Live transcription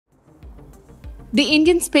The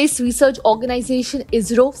Indian Space Research Organisation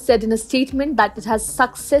ISRO said in a statement that it has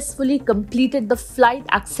successfully completed the flight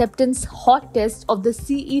acceptance hot test of the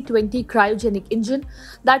CE-20 cryogenic engine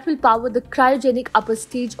that will power the cryogenic upper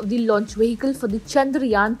stage of the launch vehicle for the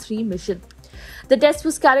Chandrayaan-3 mission. The test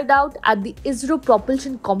was carried out at the ISRO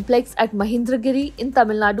Propulsion Complex at Mahendragiri in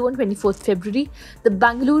Tamil Nadu on 24th February, the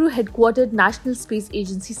Bangalore headquartered National Space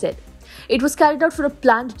Agency said. It was carried out for a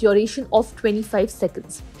planned duration of 25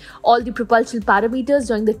 seconds. All the propulsion parameters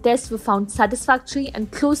during the test were found satisfactory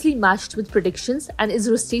and closely matched with predictions, an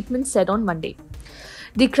ISRO statement said on Monday.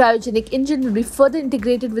 The cryogenic engine will be further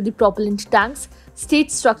integrated with the propellant tanks, stage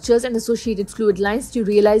structures and associated fluid lines to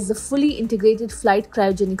realize the fully integrated flight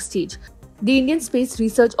cryogenic stage, the Indian Space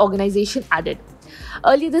Research Organisation added.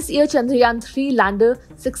 Earlier this year, Chandrayaan-3 lander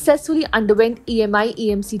successfully underwent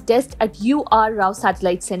EMI-EMC test at U.R. Rao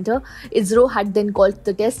Satellite Center. ISRO had then called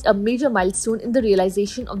the test a major milestone in the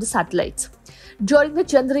realization of the satellites. During the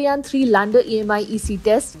Chandrayaan-3 lander EMI-EC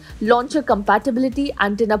test, launcher compatibility,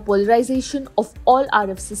 antenna polarization of all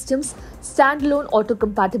RF systems, standalone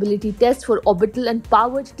auto-compatibility test for orbital and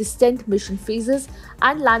powered descent mission phases,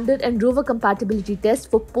 and lander and rover compatibility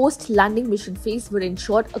test for post-landing mission phase were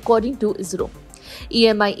ensured according to ISRO.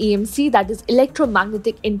 EMI-EMC, that is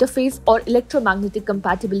electromagnetic interface or electromagnetic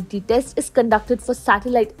compatibility test, is conducted for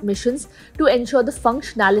satellite missions to ensure the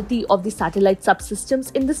functionality of the satellite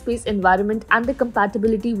subsystems in the space environment and the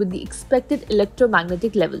compatibility with the expected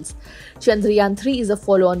electromagnetic levels. Chandrayaan-3 is a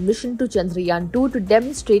follow-on mission to Chandrayaan-2 to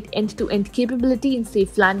demonstrate end-to-end capability in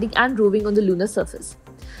safe landing and roving on the lunar surface.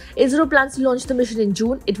 ISRO plans to launch the mission in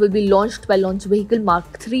June. It will be launched by Launch Vehicle Mark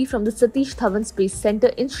III from the Satish Dhawan Space Center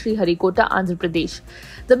in Sriharikota, Andhra Pradesh.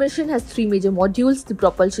 The mission has three major modules: the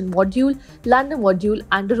propulsion module, lander module,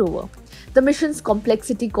 and a rover. The mission's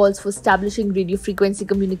complexity calls for establishing radio frequency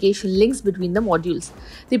communication links between the modules.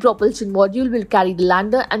 The propulsion module will carry the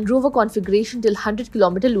lander and rover configuration till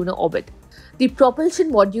 100-kilometer lunar orbit. The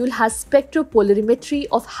propulsion module has spectropolarimetry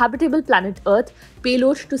of habitable planet Earth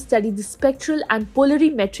payload to study the spectral and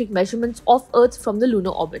polarimetric measurements of Earth from the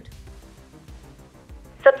lunar orbit.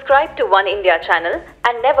 Subscribe to Oneindia channel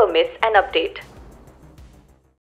and never miss an update.